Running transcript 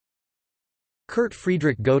Kurt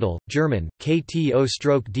Friedrich Gödel, German,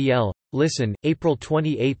 KTO/DL. Listen, April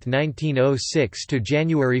 28, 1906 to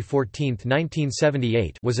January 14,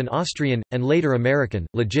 1978, was an Austrian, and later American,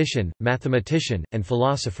 logician, mathematician, and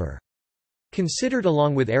philosopher. Considered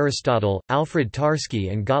along with Aristotle, Alfred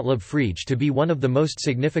Tarski and Gottlob Frege to be one of the most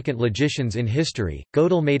significant logicians in history,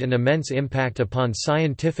 Gödel made an immense impact upon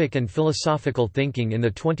scientific and philosophical thinking in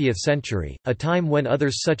the 20th century, a time when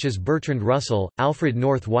others such as Bertrand Russell, Alfred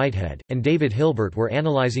North Whitehead, and David Hilbert were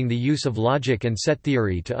analyzing the use of logic and set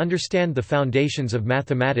theory to understand the foundations of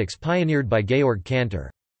mathematics pioneered by Georg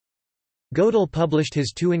Cantor. Gödel published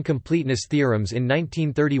his two incompleteness theorems in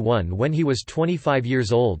 1931 when he was 25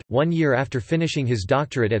 years old, 1 year after finishing his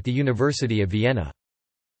doctorate at the University of Vienna.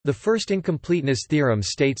 The first incompleteness theorem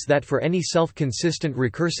states that for any self-consistent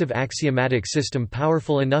recursive axiomatic system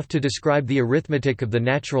powerful enough to describe the arithmetic of the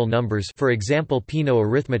natural numbers, for example Peano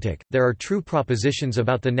arithmetic, there are true propositions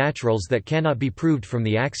about the naturals that cannot be proved from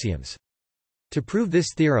the axioms. To prove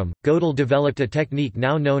this theorem, Gödel developed a technique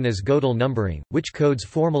now known as Gödel numbering, which codes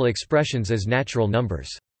formal expressions as natural numbers.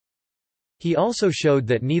 He also showed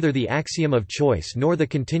that neither the axiom of choice nor the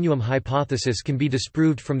continuum hypothesis can be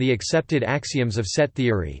disproved from the accepted axioms of set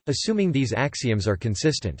theory, assuming these axioms are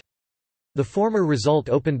consistent. The former result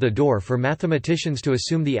opened the door for mathematicians to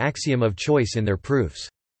assume the axiom of choice in their proofs.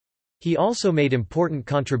 He also made important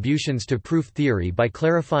contributions to proof theory by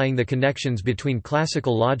clarifying the connections between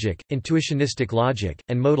classical logic, intuitionistic logic,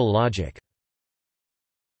 and modal logic.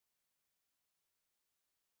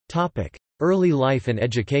 Early life and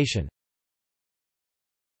education.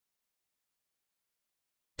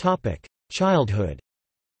 Childhood.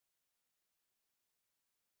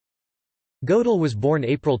 Gödel was born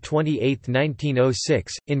April 28,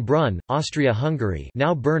 1906, in Brunn, Austria-Hungary,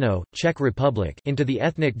 now Brno, Czech Republic, into the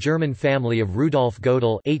ethnic German family of Rudolf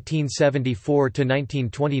Gödel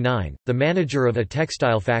 (1874–1929), the manager of a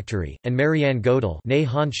textile factory, and Marianne Gödel (née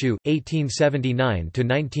Honshu,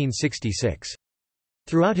 1879–1966).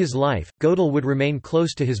 Throughout his life, Gödel would remain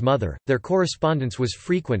close to his mother. Their correspondence was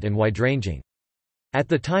frequent and wide-ranging. At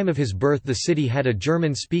the time of his birth, the city had a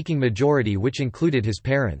German-speaking majority, which included his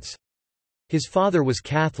parents. His father was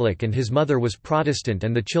Catholic and his mother was Protestant,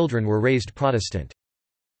 and the children were raised Protestant.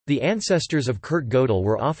 The ancestors of Kurt Gödel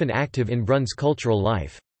were often active in Brunn's cultural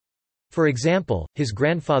life. For example, his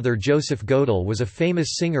grandfather Joseph Gödel was a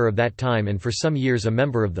famous singer of that time and for some years a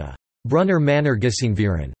member of the Brunner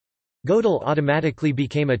Männergesangverein. Gödel automatically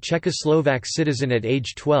became a Czechoslovak citizen at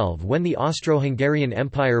age 12 when the Austro-Hungarian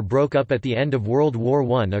Empire broke up at the end of World War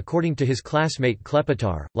I. According to his classmate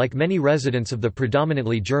Klepetar, like many residents of the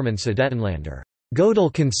predominantly German Sudetenländer,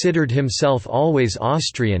 Gödel considered himself always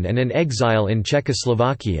Austrian and an exile in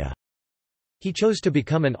Czechoslovakia. He chose to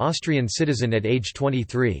become an Austrian citizen at age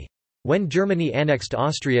 23. When Germany annexed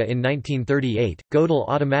Austria in 1938, Gödel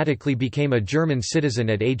automatically became a German citizen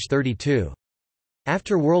at age 32.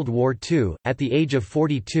 After World War II, at the age of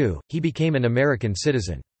 42, he became an American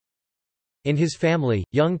citizen. In his family,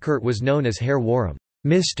 young Kurt was known as Herr Warm,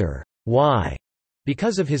 Mr. Y,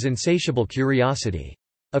 because of his insatiable curiosity.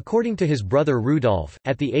 According to his brother Rudolf,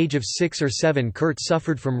 at the age of 6 or 7 Kurt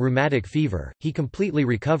suffered from rheumatic fever. He completely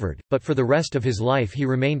recovered, but for the rest of his life he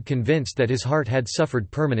remained convinced that his heart had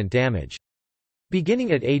suffered permanent damage.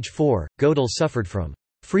 Beginning at age 4, Gödel suffered from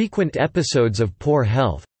frequent episodes of poor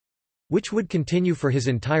health, which would continue for his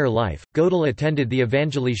entire life. Gödel attended the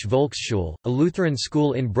Evangelische Volksschule, a Lutheran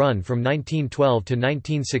school in Brunn from 1912 to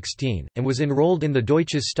 1916, and was enrolled in the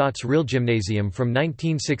Deutsches Staatsrealgymnasium from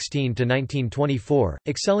 1916 to 1924,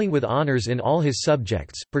 excelling with honors in all his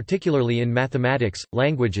subjects, particularly in mathematics,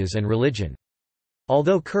 languages and religion.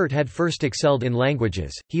 Although Kurt had first excelled in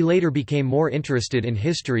languages, he later became more interested in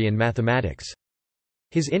history and mathematics.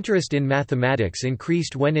 His interest in mathematics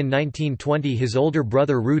increased when in 1920 his older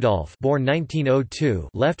brother Rudolf, born 1902,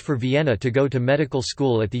 left for Vienna to go to medical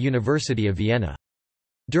school at the University of Vienna.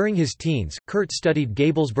 During his teens, Kurt studied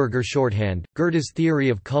Gabelsberger shorthand, Goethe's theory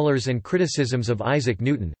of colors and criticisms of Isaac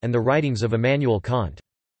Newton, and the writings of Immanuel Kant.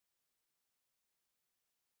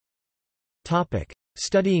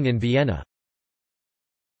 Studying in Vienna.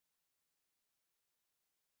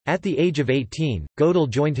 At the age of 18, Gödel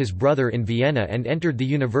joined his brother in Vienna and entered the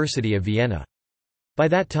University of Vienna. By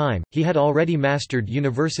that time, he had already mastered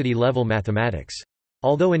university-level mathematics.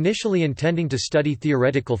 Although initially intending to study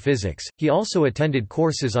theoretical physics, he also attended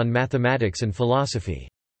courses on mathematics and philosophy.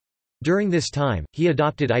 During this time, he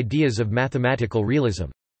adopted ideas of mathematical realism.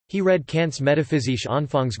 He read Kant's Metaphysische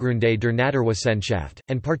Anfangsgründe der Naturwissenschaft,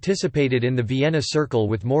 and participated in the Vienna Circle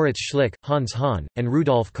with Moritz Schlick, Hans Hahn, and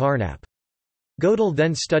Rudolf Carnap. Gödel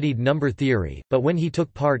then studied number theory, but when he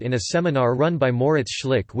took part in a seminar run by Moritz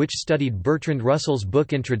Schlick which studied Bertrand Russell's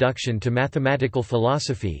book Introduction to Mathematical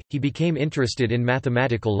Philosophy, he became interested in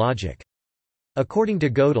mathematical logic. According to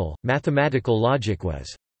Gödel, mathematical logic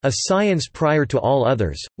was a science prior to all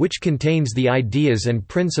others, which contains the ideas and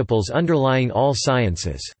principles underlying all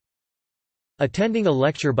sciences. Attending a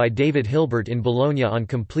lecture by David Hilbert in Bologna on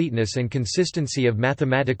completeness and consistency of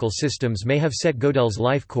mathematical systems may have set Gödel's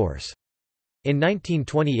life course. In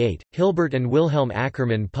 1928, Hilbert and Wilhelm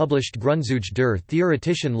Ackermann published Grundzüge der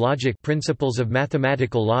theoretischen Logik, Principles of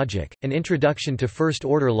Mathematical Logic, an introduction to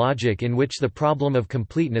first-order logic in which the problem of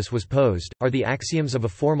completeness was posed. Are the axioms of a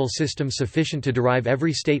formal system sufficient to derive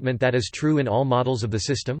every statement that is true in all models of the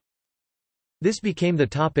system? This became the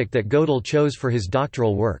topic that Gödel chose for his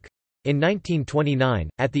doctoral work. In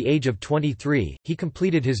 1929, at the age of 23, he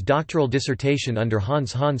completed his doctoral dissertation under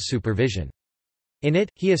Hans Hahn's supervision. In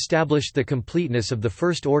it, he established the completeness of the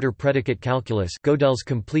first-order predicate calculus, Gödel's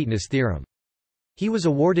completeness theorem. He was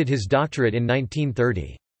awarded his doctorate in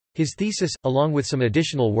 1930. His thesis, along with some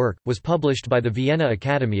additional work, was published by the Vienna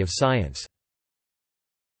Academy of Science.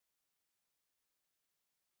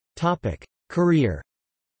 Career.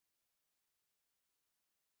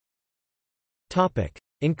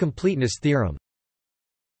 Incompleteness theorem.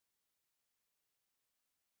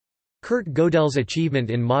 Kurt Gödel's achievement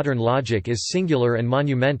in modern logic is singular and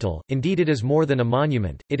monumental, indeed it is more than a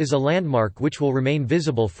monument, it is a landmark which will remain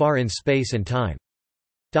visible far in space and time.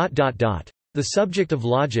 The subject of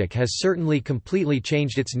logic has certainly completely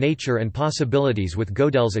changed its nature and possibilities with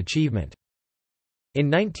Gödel's achievement. In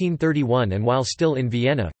 1931 and while still in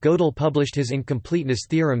Vienna, Gödel published his incompleteness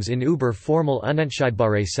theorems in Über formell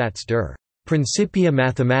unentscheidbare Satz der Principia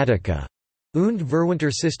Mathematica und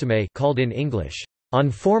Verwandtersysteme, called in English, On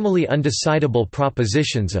Formally Undecidable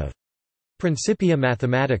Propositions of Principia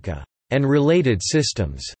Mathematica and Related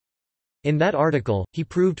Systems. In that article, he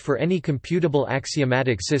proved for any computable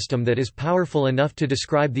axiomatic system that is powerful enough to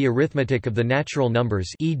describe the arithmetic of the natural numbers,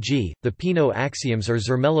 e.g., the Peano axioms or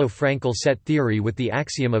Zermelo-Fraenkel set theory with the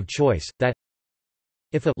axiom of choice, that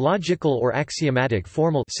if a logical or axiomatic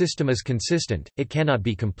formal system is consistent, it cannot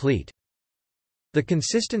be complete. The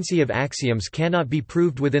consistency of axioms cannot be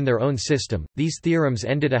proved within their own system. These theorems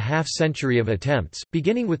ended a half-century of attempts,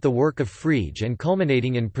 beginning with the work of Frege and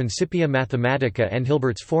culminating in Principia Mathematica and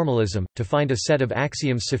Hilbert's formalism, to find a set of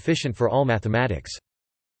axioms sufficient for all mathematics.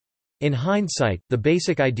 In hindsight, the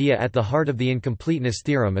basic idea at the heart of the incompleteness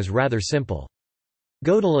theorem is rather simple.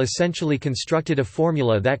 Gödel essentially constructed a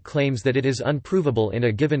formula that claims that it is unprovable in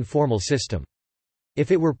a given formal system.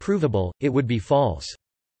 If it were provable, it would be false.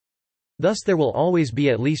 Thus there will always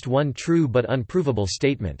be at least one true but unprovable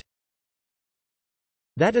statement.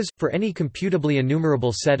 That is, for any computably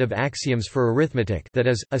enumerable set of axioms for arithmetic, that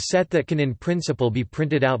is, a set that can in principle be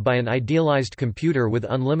printed out by an idealized computer with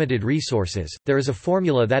unlimited resources, there is a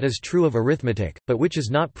formula that is true of arithmetic, but which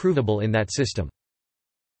is not provable in that system.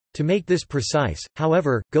 To make this precise,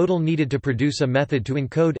 however, Gödel needed to produce a method to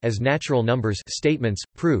encode as natural numbers statements,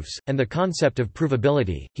 proofs, and the concept of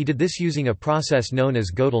provability. He did this using a process known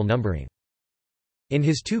as Gödel numbering. In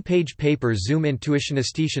his two-page paper Zum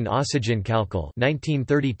intuitionistischen Aussagenkalkül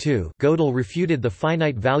 1932, Gödel refuted the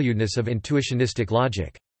finite-valuedness of intuitionistic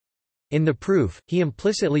logic. In the proof, he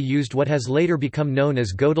implicitly used what has later become known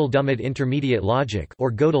as Gödel-Dummett intermediate logic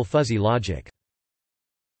or Gödel fuzzy logic.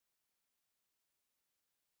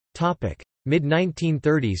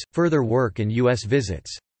 Mid-1930s, further work and U.S.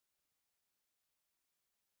 visits.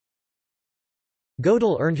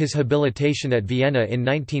 Gödel earned his habilitation at Vienna in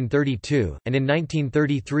 1932, and in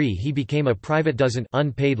 1933 he became a private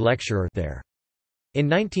unpaid lecturer there. In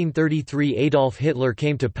 1933 Adolf Hitler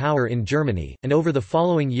came to power in Germany, and over the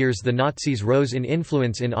following years the Nazis rose in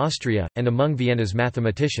influence in Austria, and among Vienna's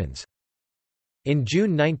mathematicians. In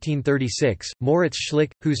June 1936, Moritz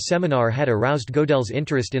Schlick, whose seminar had aroused Gödel's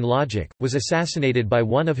interest in logic, was assassinated by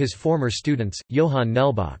one of his former students, Johann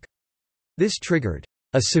Nelbach. This triggered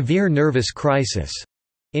a severe nervous crisis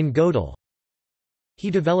in Gödel. He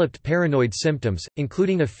developed paranoid symptoms,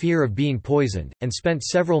 including a fear of being poisoned, and spent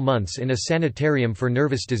several months in a sanitarium for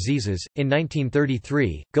nervous diseases. In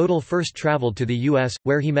 1933, Gödel first traveled to the U.S.,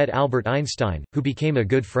 where he met Albert Einstein, who became a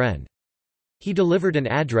good friend. He delivered an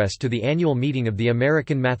address to the annual meeting of the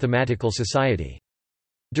American Mathematical Society.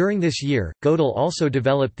 During this year, Gödel also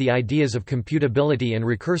developed the ideas of computability and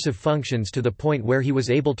recursive functions to the point where he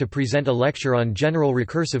was able to present a lecture on general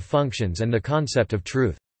recursive functions and the concept of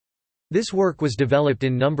truth. This work was developed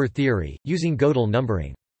in number theory, using Gödel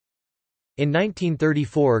numbering. In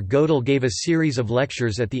 1934, Gödel gave a series of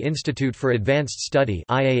lectures at the Institute for Advanced Study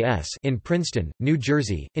in Princeton, New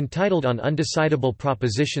Jersey, entitled On Undecidable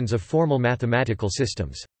Propositions of Formal Mathematical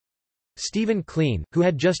Systems. Stephen Kleene, who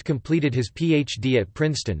had just completed his Ph.D. at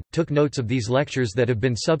Princeton, took notes of these lectures that have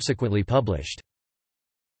been subsequently published.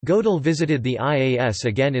 Gödel visited the IAS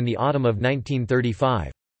again in the autumn of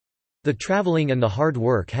 1935. The traveling and the hard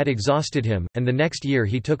work had exhausted him, and the next year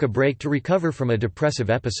he took a break to recover from a depressive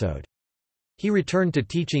episode. He returned to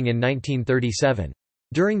teaching in 1937.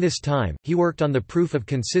 During this time, he worked on the proof of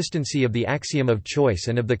consistency of the axiom of choice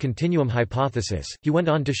and of the continuum hypothesis. He went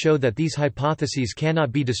on to show that these hypotheses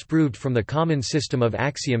cannot be disproved from the common system of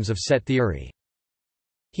axioms of set theory.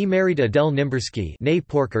 He married Adele Nimbersky, née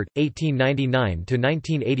Porkert,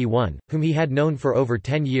 1899–1981, whom he had known for over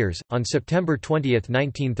 10 years, on September 20,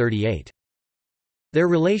 1938. Their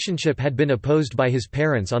relationship had been opposed by his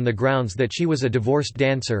parents on the grounds that she was a divorced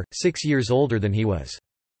dancer, 6 years older than he was.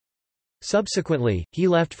 Subsequently, he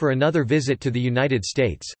left for another visit to the United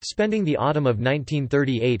States, spending the autumn of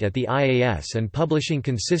 1938 at the IAS and publishing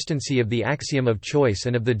Consistency of the Axiom of Choice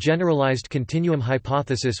and of the Generalized Continuum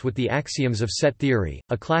Hypothesis with the Axioms of Set Theory,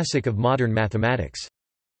 a classic of modern mathematics.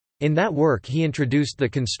 In that work he introduced the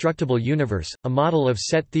constructible universe, a model of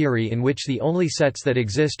set theory in which the only sets that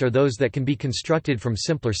exist are those that can be constructed from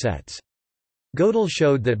simpler sets. Gödel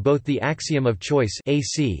showed that both the axiom of choice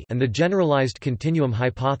 (AC) and the generalized continuum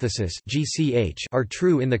hypothesis (GCH) are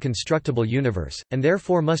true in the constructible universe, and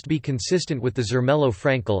therefore must be consistent with the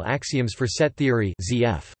Zermelo-Fraenkel axioms for set theory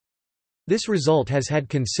 (ZF). This result has had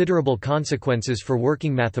considerable consequences for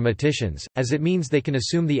working mathematicians, as it means they can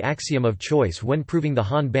assume the axiom of choice when proving the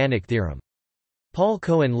Hahn-Banach theorem. Paul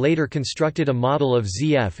Cohen later constructed a model of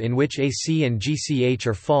ZF in which AC and GCH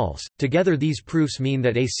are false. Together these proofs mean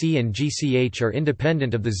that AC and GCH are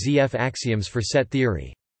independent of the ZF axioms for set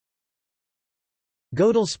theory.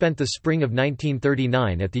 Gödel spent the spring of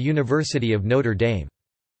 1939 at the University of Notre Dame.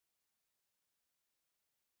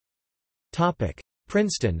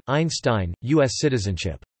 Princeton, Einstein, U.S.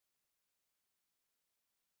 citizenship.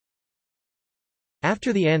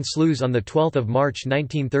 After the Anschluss on 12 March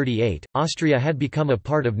 1938, Austria had become a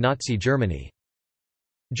part of Nazi Germany.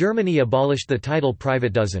 Germany abolished the title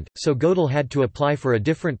Privatdozent, so Gödel had to apply for a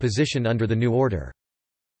different position under the new order.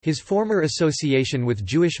 His former association with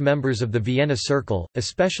Jewish members of the Vienna Circle,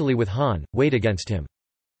 especially with Hahn, weighed against him.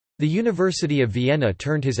 The University of Vienna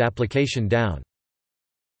turned his application down.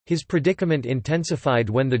 His predicament intensified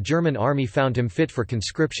when the German army found him fit for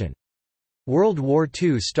conscription. World War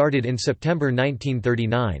II started in September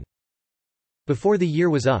 1939. Before the year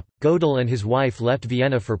was up, Gödel and his wife left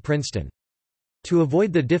Vienna for Princeton. To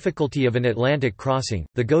avoid the difficulty of an Atlantic crossing,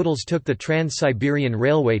 the Gödels took the Trans-Siberian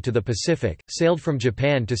Railway to the Pacific, sailed from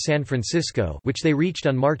Japan to San Francisco, which they reached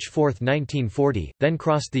on March 4, 1940, then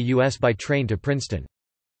crossed the U.S. by train to Princeton.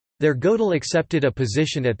 There Gödel accepted a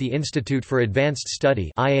position at the Institute for Advanced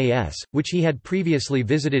Study (IAS), which he had previously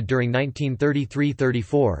visited during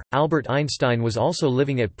 1933–34. Albert Einstein was also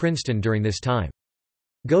living at Princeton during this time.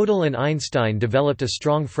 Gödel and Einstein developed a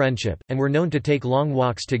strong friendship, and were known to take long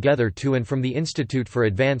walks together to and from the Institute for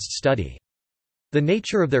Advanced Study. The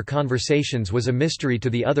nature of their conversations was a mystery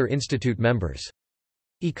to the other institute members.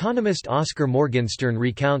 Economist Oscar Morgenstern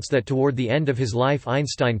recounts that toward the end of his life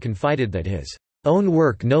Einstein confided that his own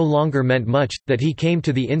work no longer meant much, that he came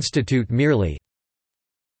to the institute merely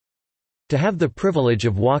to have the privilege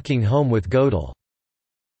of walking home with Gödel.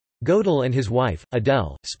 Gödel and his wife,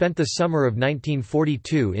 Adele, spent the summer of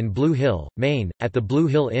 1942 in Blue Hill, Maine, at the Blue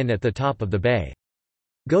Hill Inn at the top of the bay.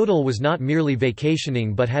 Gödel was not merely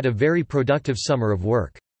vacationing but had a very productive summer of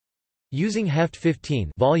work. Using Heft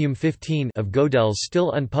 15, Volume 15 of Gödel's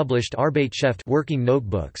still unpublished Arbeitsschrift working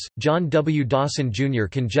notebooks, John W. Dawson Jr.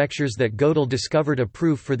 conjectures that Gödel discovered a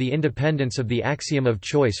proof for the independence of the axiom of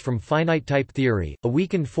choice from finite type theory, a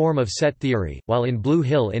weakened form of set theory, while in Blue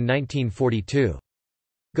Hill in 1942.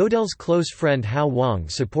 Gödel's close friend Hao Wang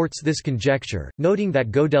supports this conjecture, noting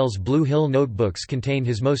that Gödel's Blue Hill notebooks contain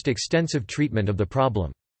his most extensive treatment of the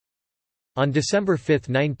problem. On December 5,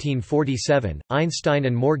 1947, Einstein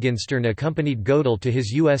and Morgenstern accompanied Gödel to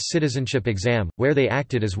his U.S. citizenship exam, where they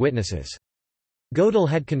acted as witnesses. Gödel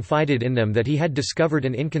had confided in them that he had discovered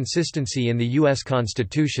an inconsistency in the U.S.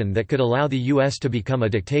 Constitution that could allow the U.S. to become a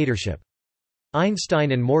dictatorship.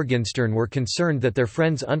 Einstein and Morgenstern were concerned that their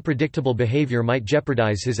friend's unpredictable behavior might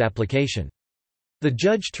jeopardize his application. The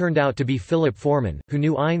judge turned out to be Philip Foreman, who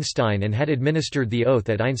knew Einstein and had administered the oath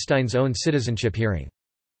at Einstein's own citizenship hearing.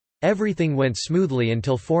 Everything went smoothly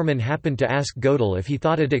until Foreman happened to ask Gödel if he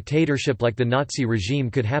thought a dictatorship like the Nazi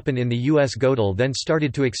regime could happen in the U.S. Gödel then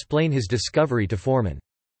started to explain his discovery to Foreman.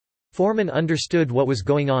 Foreman understood what was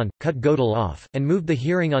going on, cut Gödel off, and moved the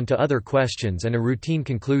hearing on to other questions and a routine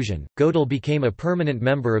conclusion. Gödel became a permanent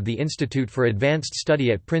member of the Institute for Advanced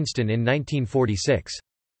Study at Princeton in 1946.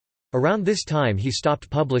 Around this time he stopped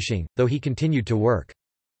publishing, though he continued to work.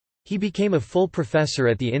 He became a full professor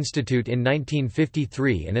at the Institute in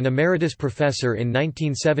 1953 and an emeritus professor in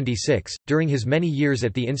 1976. During his many years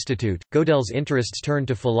at the Institute, Gödel's interests turned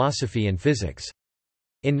to philosophy and physics.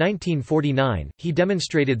 In 1949, he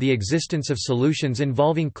demonstrated the existence of solutions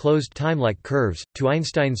involving closed time-like curves, to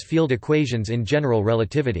Einstein's field equations in general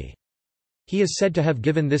relativity. He is said to have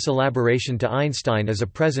given this elaboration to Einstein as a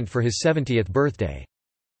present for his 70th birthday.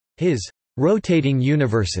 His rotating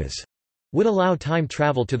universes would allow time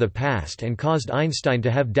travel to the past and caused Einstein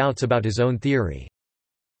to have doubts about his own theory.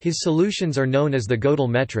 His solutions are known as the Gödel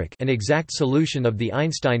metric, an exact solution of the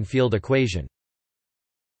Einstein field equation.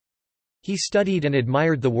 He studied and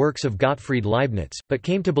admired the works of Gottfried Leibniz, but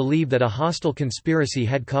came to believe that a hostile conspiracy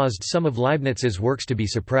had caused some of Leibniz's works to be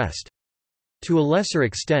suppressed. To a lesser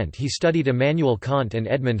extent he studied Immanuel Kant and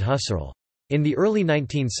Edmund Husserl. In the early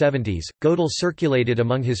 1970s, Gödel circulated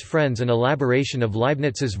among his friends an elaboration of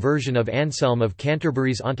Leibniz's version of Anselm of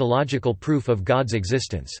Canterbury's ontological proof of God's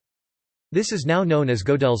existence. This is now known as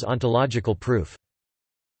Gödel's ontological proof.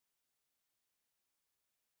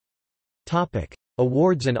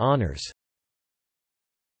 Awards and honors.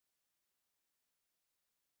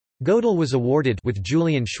 Gödel was awarded with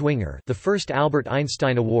Julian Schwinger the first Albert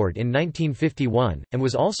Einstein Award in 1951, and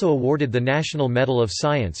was also awarded the National Medal of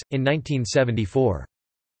Science, in 1974.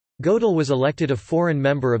 Gödel was elected a foreign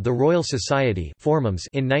member of the Royal Society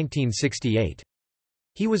in 1968.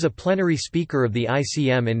 He was a plenary speaker of the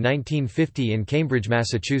ICM in 1950 in Cambridge,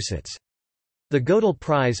 Massachusetts. The Gödel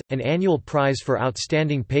Prize, an annual prize for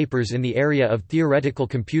outstanding papers in the area of theoretical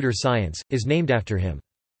computer science, is named after him.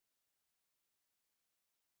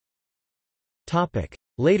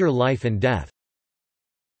 Later life and death.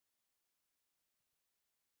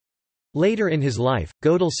 Later in his life,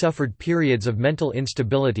 Gödel suffered periods of mental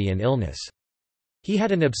instability and illness. He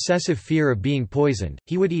had an obsessive fear of being poisoned.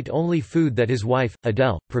 He would eat only food that his wife,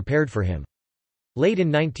 Adele, prepared for him. Late in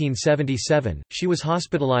 1977, she was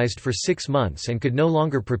hospitalized for 6 months and could no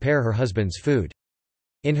longer prepare her husband's food.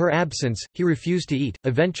 In her absence, he refused to eat,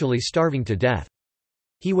 eventually starving to death.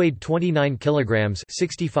 He weighed 29 kilograms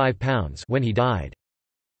 (65 pounds) when he died.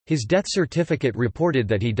 His death certificate reported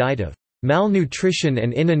that he died of malnutrition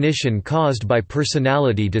and inanition caused by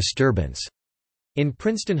personality disturbance in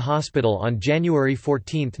Princeton Hospital on January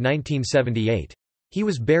 14, 1978. He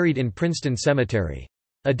was buried in Princeton Cemetery.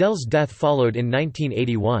 Adele's death followed in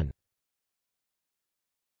 1981.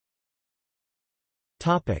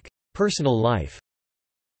 Personal life.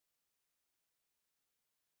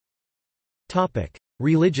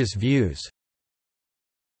 Religious views.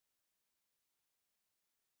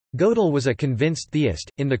 Gödel was a convinced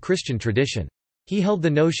theist, in the Christian tradition. He held the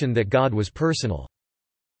notion that God was personal.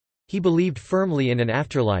 He believed firmly in an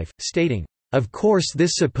afterlife, stating, "Of course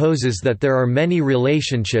this supposes that there are many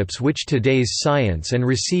relationships which today's science and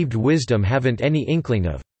received wisdom haven't any inkling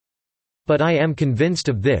of. But I am convinced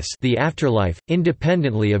of this, the afterlife,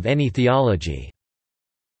 independently of any theology.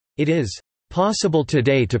 It is possible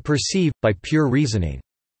today to perceive, by pure reasoning,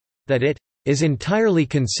 that it is entirely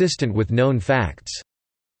consistent with known facts.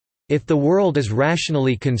 If the world is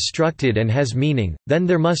rationally constructed and has meaning, then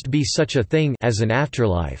there must be such a thing as an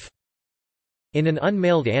afterlife." In an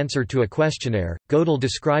unmailed answer to a questionnaire, Gödel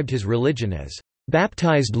described his religion as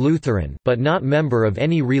baptized Lutheran but not member of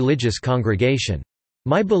any religious congregation.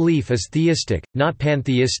 My belief is theistic, not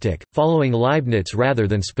pantheistic, following Leibniz rather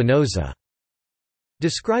than Spinoza.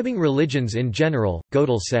 Describing religions in general,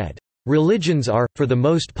 Gödel said, "Religions are, for the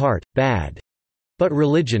most part, bad. But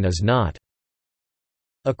religion is not."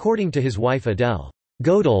 According to his wife Adele,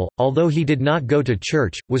 Gödel, although he did not go to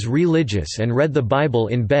church, was religious and read the Bible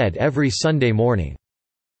in bed every Sunday morning.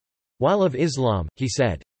 While of Islam, he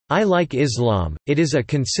said, "I like Islam, it is a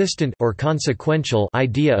consistent or consequential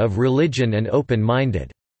idea of religion and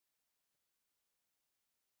open-minded."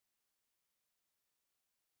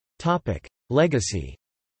 Legacy.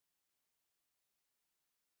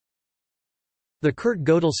 The Kurt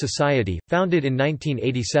Gödel Society, founded in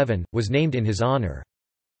 1987, was named in his honor.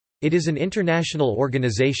 It is an international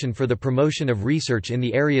organization for the promotion of research in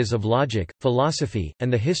the areas of logic, philosophy,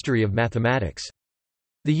 and the history of mathematics.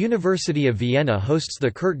 The University of Vienna hosts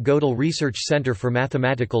the Kurt Gödel Research Center for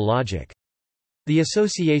Mathematical Logic. The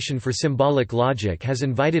Association for Symbolic Logic has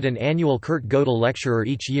invited an annual Kurt Gödel lecturer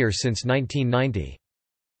each year since 1990.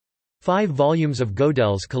 5 volumes of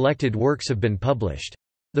Gödel's collected works have been published.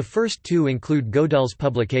 The first two include Gödel's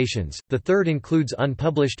publications, the third includes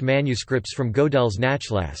unpublished manuscripts from Gödel's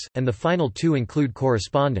Nachlass, and the final two include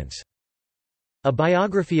correspondence. A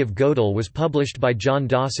biography of Gödel was published by John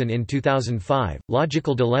Dawson in 2005,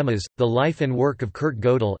 Logical Dilemmas, The Life and Work of Kurt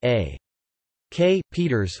Gödel A. K.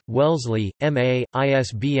 Peters, Wellesley, M.A.,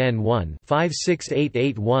 ISBN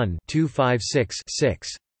 1-56881-256-6.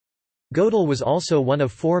 Gödel was also one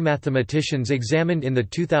of four mathematicians examined in the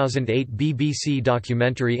 2008 BBC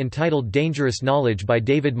documentary entitled Dangerous Knowledge by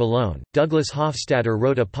David Malone. Douglas Hofstadter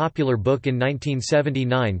wrote a popular book in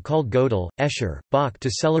 1979 called Gödel, Escher, Bach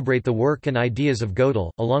to celebrate the work and ideas of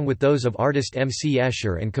Gödel, along with those of artist M. C.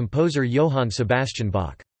 Escher and composer Johann Sebastian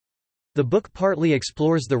Bach. The book partly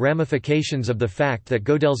explores the ramifications of the fact that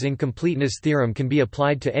Gödel's incompleteness theorem can be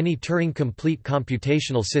applied to any Turing-complete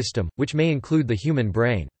computational system, which may include the human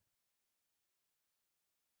brain.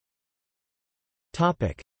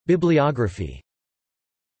 Bibliography.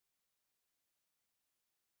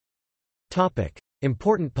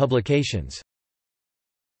 Important publications.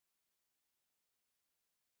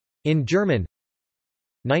 In German,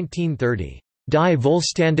 1930. Die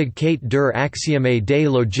Vollständigkeit der Axiome des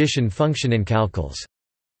logischen Funktionenkalküls.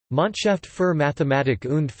 Mannschaft für Mathematik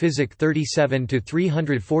und Physik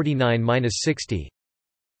 37-349-60.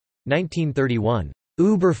 1931.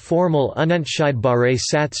 Über formell unentscheidbare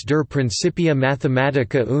Satz der Principia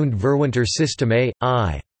Mathematica und Verwandtersysteme,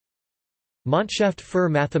 I. Mannschaft für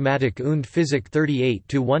Mathematik und Physik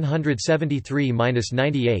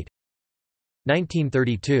 38-173-98.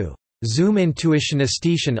 1932. Zum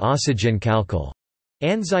intuitionistischen Aussagenkalkül.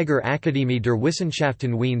 Anzeiger Akademie der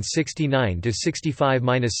Wissenschaften Wien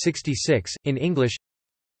 69-65-66, in English.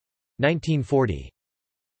 1940.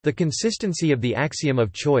 The consistency of the axiom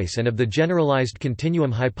of choice and of the generalized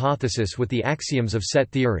continuum hypothesis with the axioms of set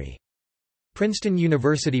theory. Princeton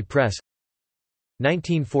University Press.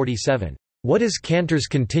 1947. What is Cantor's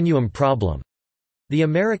continuum problem? The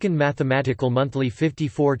American Mathematical Monthly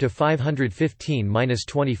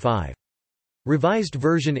 54-515-25. Revised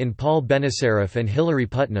version in Paul Benacerraf and Hilary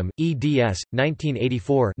Putnam, eds.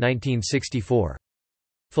 1984-1964.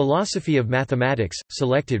 Philosophy of Mathematics,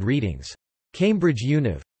 Selected Readings. Cambridge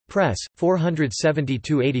Univ. Press,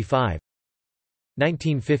 472-85.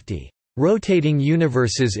 1950. Rotating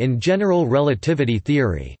Universes in General Relativity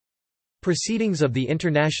Theory. Proceedings of the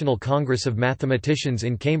International Congress of Mathematicians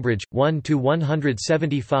in Cambridge,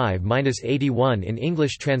 1-175-81 in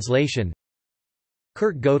English translation.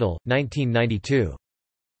 Kurt Gödel, 1992.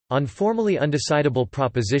 On Formally Undecidable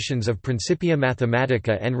Propositions of Principia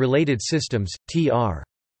Mathematica and Related Systems, Tr.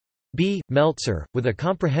 B. Meltzer, with a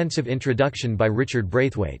comprehensive introduction by Richard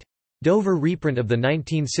Braithwaite. Dover reprint of the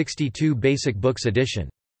 1962 Basic Books edition.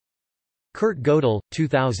 Kurt Gödel,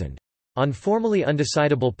 2000. On Formally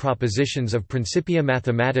Undecidable Propositions of Principia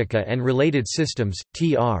Mathematica and Related Systems,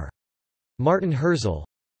 Tr. Martin Herzl.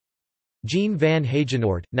 Jean van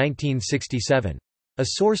Heijenoort, 1967. A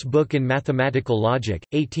Source Book in Mathematical Logic,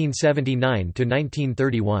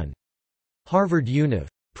 1879–1931. Harvard Univ.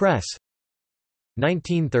 Press.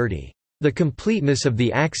 1930. The Completeness of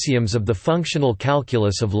the Axioms of the Functional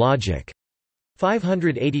Calculus of Logic.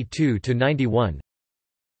 582–91.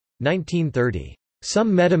 1930.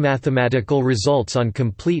 Some Metamathematical Results on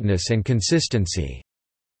Completeness and Consistency.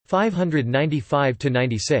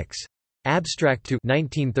 595–96. Abstract to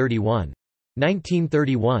 1931.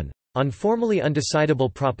 1931. On Formally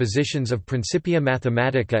Undecidable Propositions of Principia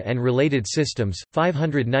Mathematica and Related Systems,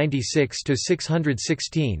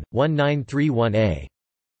 596–616, 1931a.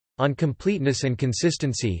 On Completeness and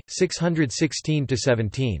Consistency,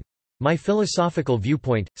 616–17. My Philosophical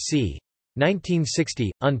Viewpoint, c.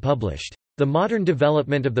 1960, unpublished. The Modern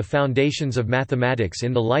Development of the Foundations of Mathematics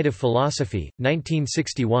in the Light of Philosophy,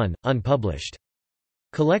 1961, unpublished.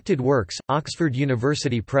 Collected Works, Oxford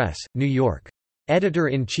University Press, New York.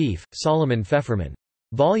 Editor-in-Chief, Solomon Pfefferman.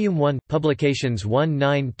 Volume 1, Publications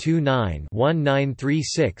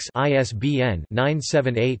 1929-1936 ISBN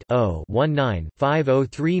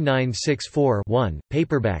 978-0-19-503964-1,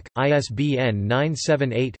 paperback, ISBN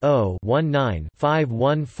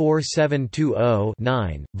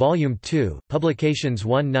 978-0-19-514720-9, Volume 2, Publications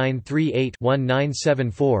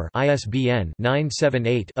 1938-1974 ISBN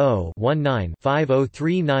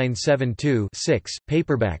 978-0-19-503972-6,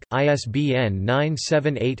 paperback, ISBN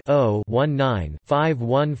 978-0-19-514720-9.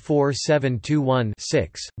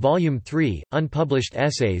 51471-6, Volume 3, Unpublished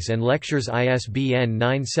Essays and Lectures ISBN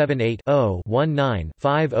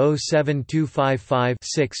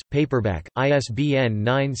 978-0-19-507255-6, paperback, ISBN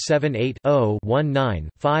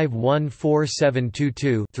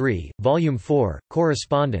 978-0-19-514722-3, Volume 4,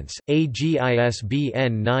 Correspondence,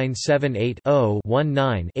 AGISBN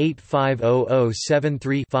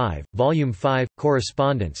 978-0-19-850073-5, Volume 5,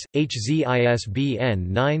 Correspondence,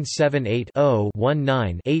 HZISBN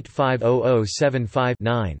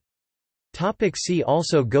 978-0-19-850075-9. See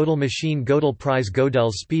also Gödel machine, Gödel prize,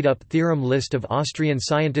 Gödel's speed-up theorem, list of Austrian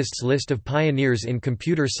scientists, list of pioneers in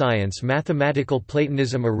computer science, mathematical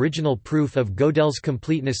Platonism, original proof of Gödel's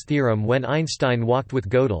completeness theorem, when Einstein walked with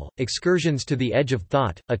Gödel, excursions to the edge of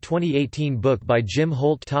thought, a 2018 book by Jim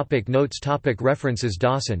Holt. Notes. References: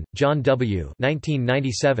 Dawson, John W.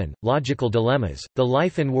 1997, Logical Dilemmas, The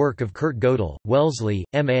Life and Work of Kurt Gödel, Wellesley,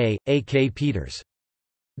 M.A., A.K. Peters.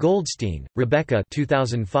 Goldstein, Rebecca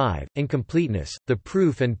 2005, Incompleteness, The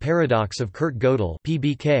Proof and Paradox of Kurt Gödel,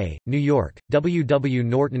 PBK, New York, W. W.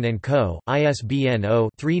 Norton & Co., ISBN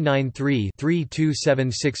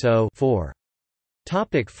 0-393-32760-4.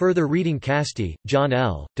 Further reading: Casti, John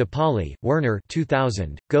L., DePauli, Werner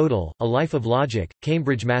 2000, Gödel, A Life of Logic,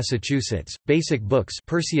 Cambridge, Massachusetts, Basic Books,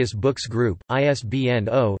 Perseus Books Group, ISBN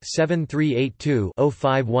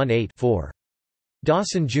 0-7382-0518-4.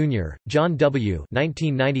 Dawson, Jr., John W.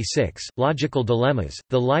 1996, Logical Dilemmas,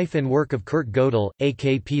 The Life and Work of Kurt Gödel,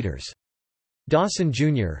 A.K. Peters. Dawson,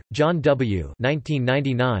 Jr., John W.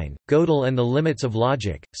 1999, Gödel and the Limits of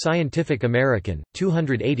Logic, Scientific American,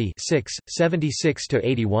 280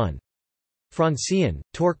 76–81. Francian,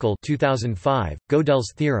 Torkel 2005,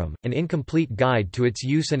 Gödel's Theorem, An Incomplete Guide to Its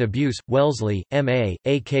Use and Abuse, Wellesley, M.A.,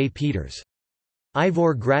 A.K. Peters.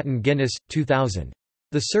 Ivor Grattan Guinness, 2000.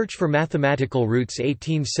 The Search for Mathematical Roots,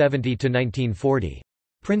 1870–1940.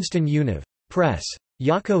 Princeton Univ. Press.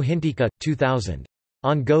 Jaakko Hintikka, 2000.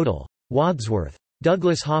 On Gödel. Wadsworth.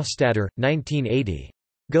 Douglas Hofstadter, 1980.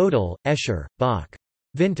 Gödel, Escher, Bach.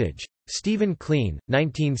 Vintage. Stephen Kleen,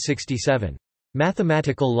 1967.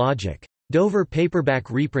 Mathematical Logic. Dover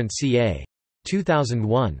Paperback Reprint ca.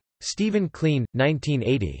 2001. Stephen Kleen,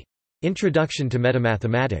 1980. Introduction to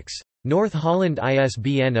Metamathematics. North Holland,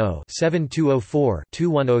 ISBN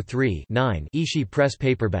 0-7204-2103-9, Ishii Press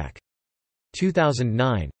Paperback.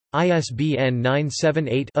 2009. ISBN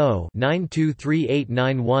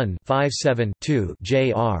 978-0-923891-57-2,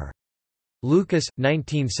 J.R. Lucas,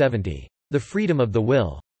 1970. The Freedom of the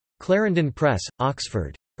Will. Clarendon Press,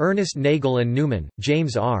 Oxford. Ernest Nagel and Newman,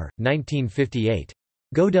 James R., 1958.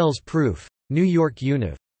 Gödel's Proof. New York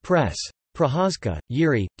Univ. Press. Procházka,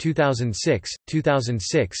 Jiří, 2006,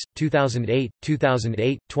 2006, 2008,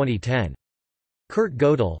 2008, 2010. Kurt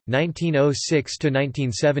Gödel,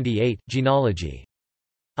 1906–1978, Genealogy.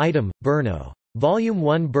 Item, Brno. Volume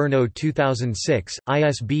 1, Brno 2006,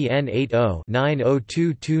 ISBN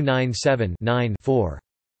 80-902297-9-4.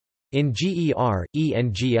 In GER,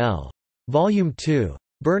 ENGL. Volume 2.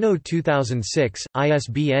 Brno 2006,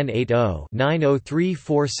 ISBN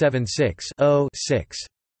 80-903476-0-6.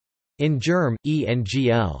 In Germ,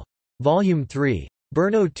 ENGL. Volume 3.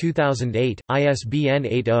 Brno 2008, ISBN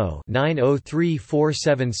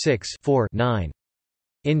 80-903476-4-9.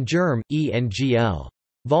 In Germ, ENGL.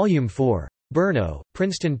 Volume 4. Brno,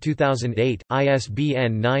 Princeton 2008,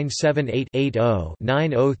 ISBN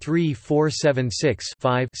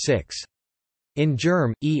 978-80-903476-5-6. In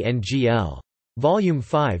Germ, ENGL. Volume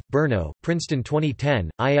 5, Brno, Princeton 2010,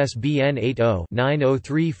 ISBN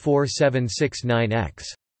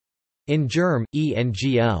 80-903476-9-X. In Germ,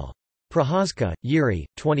 ENGL. Procházka, Jiří,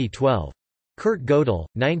 2012. Kurt Gödel,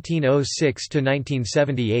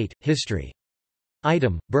 1906–1978, History.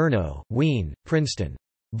 Item, Brno, Wien, Princeton.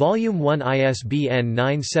 Volume 1, ISBN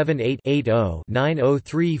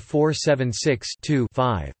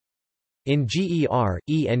 978-80-903476-2-5. In GER,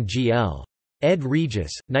 ENGL. Ed.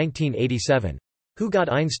 Regis, 1987. Who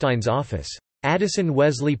Got Einstein's Office? Addison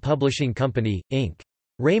Wesley Publishing Company, Inc.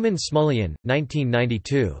 Raymond Smullian,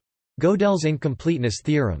 1992. Gödel's Incompleteness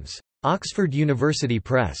Theorems. Oxford University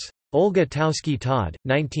Press. Olga Tauski-Todd,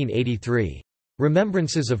 1983.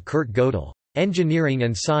 Remembrances of Kurt Gödel. Engineering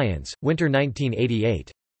and Science, Winter 1988.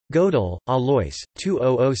 Gödel, Alois,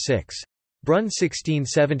 2006. Brunn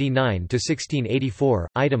 1679–1684,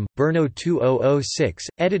 item, Brno 2006,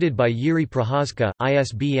 edited by Jiří Procházka,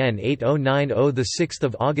 ISBN 8090 6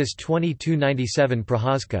 August 2297.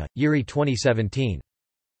 Procházka, Jiří 2017.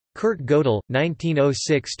 Kurt Gödel,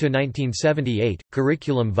 1906–1978,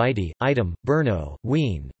 Curriculum Vitae, item, Brno,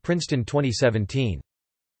 Wien, Princeton 2017.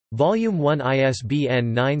 Volume 1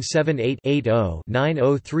 ISBN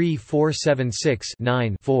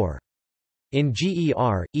 978-80-903476-9-4. In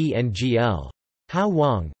GER, ENGL. Hao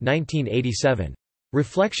Wang, 1987.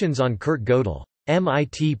 Reflections on Kurt Gödel.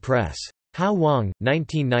 MIT Press. Hao Wang,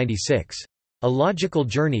 1996. A Logical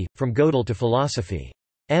Journey, From Gödel to Philosophy.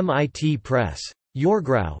 MIT Press.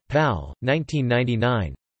 Yorgrau, Pal,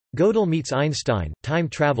 1999. Gödel Meets Einstein, Time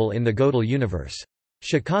Travel in the Gödel Universe.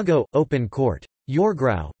 Chicago, Open Court.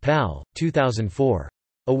 Yorgrau, Pal, 2004.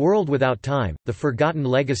 A World Without Time, The Forgotten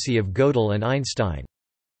Legacy of Gödel and Einstein.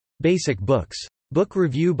 Basic Books. Book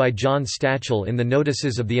review by John Stachel in the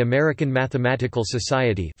Notices of the American Mathematical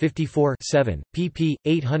Society 54 7, pp.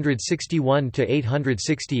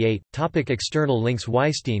 861–868. External links.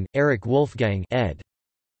 Weisstein, Eric Wolfgang ed.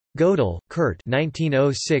 Gödel, Kurt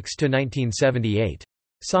 1906–1978.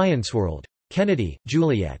 ScienceWorld. Kennedy,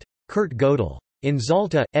 Juliet. Kurt Gödel. In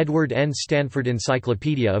Zalta, Edward N. Stanford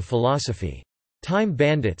Encyclopedia of Philosophy. Time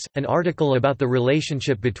Bandits, an article about the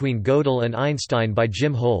relationship between Gödel and Einstein by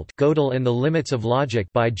Jim Holt. Gödel and the Limits of Logic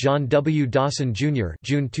by John W. Dawson, Jr.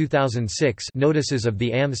 June 2006. Notices of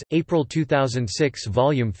the AMS, April 2006.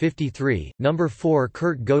 Volume 53, No. 4.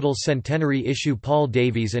 Kurt Gödel Centenary Issue. Paul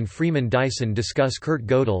Davies and Freeman Dyson discuss Kurt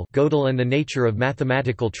Gödel, Gödel and the Nature of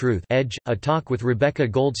Mathematical Truth. Edge, a talk with Rebecca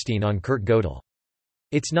Goldstein on Kurt Gödel.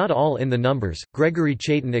 It's Not All in the Numbers. Gregory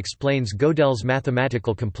Chaitin explains Gödel's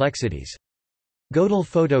mathematical complexities. Gödel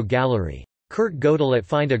Photo Gallery. Kurt Gödel at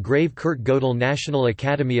Find a Grave. Kurt Gödel National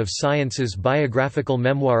Academy of Sciences Biographical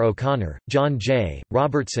Memoir. O'Connor, John J.,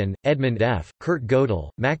 Robertson, Edmund F., Kurt Gödel,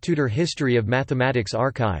 MacTutor History of Mathematics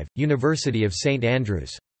Archive, University of St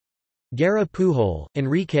Andrews. Guerra Pujol,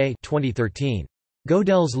 Enrique 2013.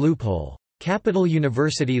 Gödel's Loophole. Capital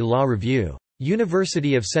University Law Review.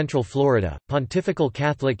 University of Central Florida, Pontifical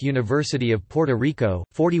Catholic University of Puerto Rico,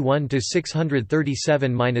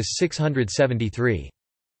 41–637–673.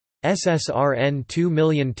 SSRN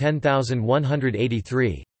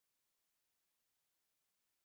 2010183.